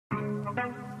I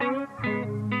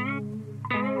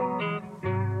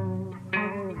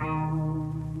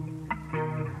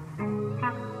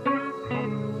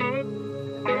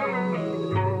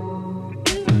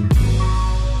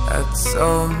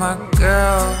told my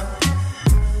girl,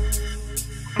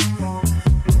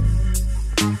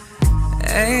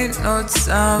 ain't no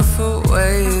time for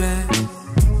waiting.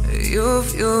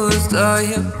 You've used all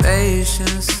your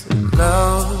patience,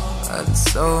 love. I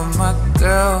told my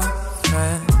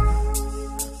girlfriend,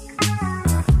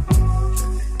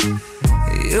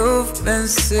 you've been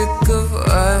sick of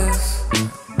us.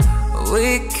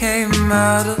 We came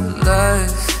out of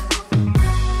lust.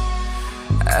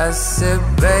 I said,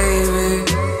 baby,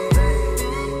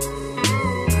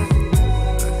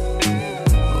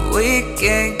 we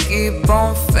can't keep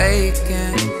on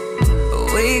faking.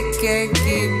 We can't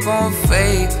keep on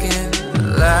faking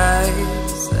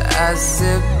lies. I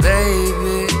said,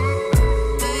 baby,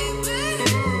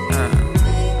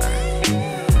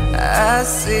 I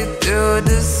see through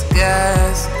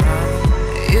disguise.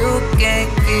 You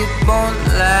can't keep on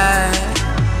lying.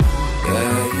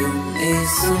 Girl, you need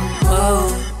some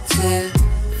motivation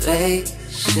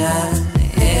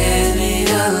in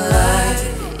your life.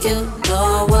 You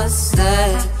know what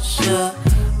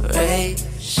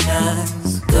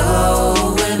saturation's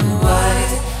going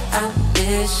white. I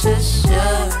miss your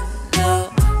shirt, no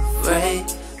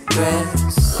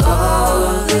fragrance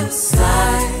all the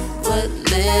time. But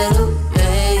little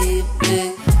baby,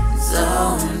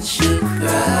 don't you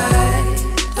cry.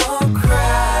 Don't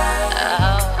cry.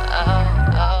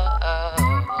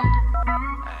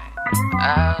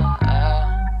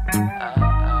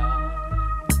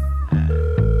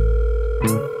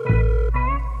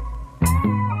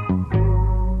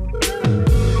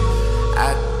 I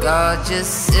called your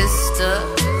sister.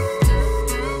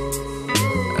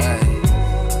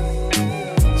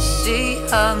 She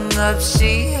hung up,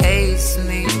 she hates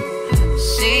me.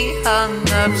 She hung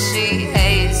up, she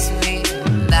hates me.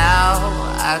 Now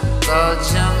I called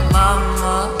your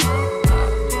mama.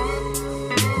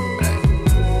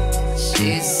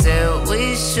 She said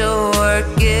we should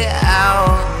work it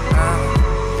out.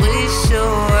 We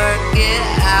should work it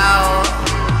out.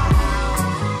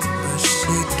 But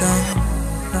she don't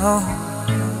know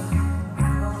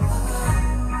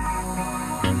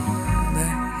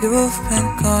that you've been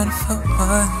gone for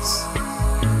months,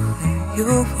 and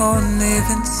you won't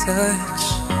even touch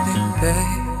me,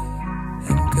 babe.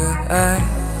 And girl, I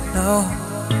know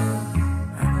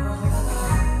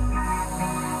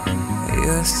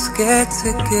you're scared to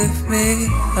give me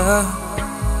up,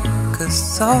 'cause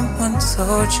someone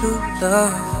told you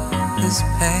love is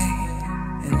pain,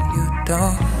 and you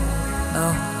don't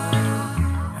know.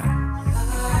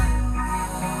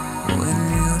 When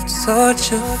you told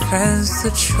your friends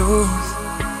the truth,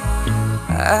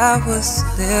 I was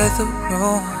near the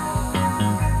room.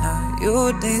 Now you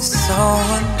need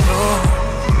someone new.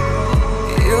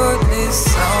 You need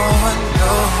someone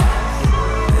new.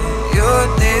 You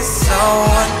need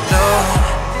someone new.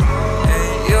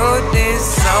 You need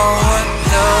someone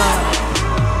new.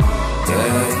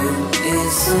 Girl, you need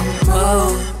some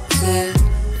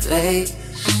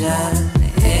motivation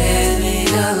in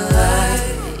your life.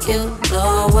 You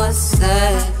know what's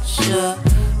that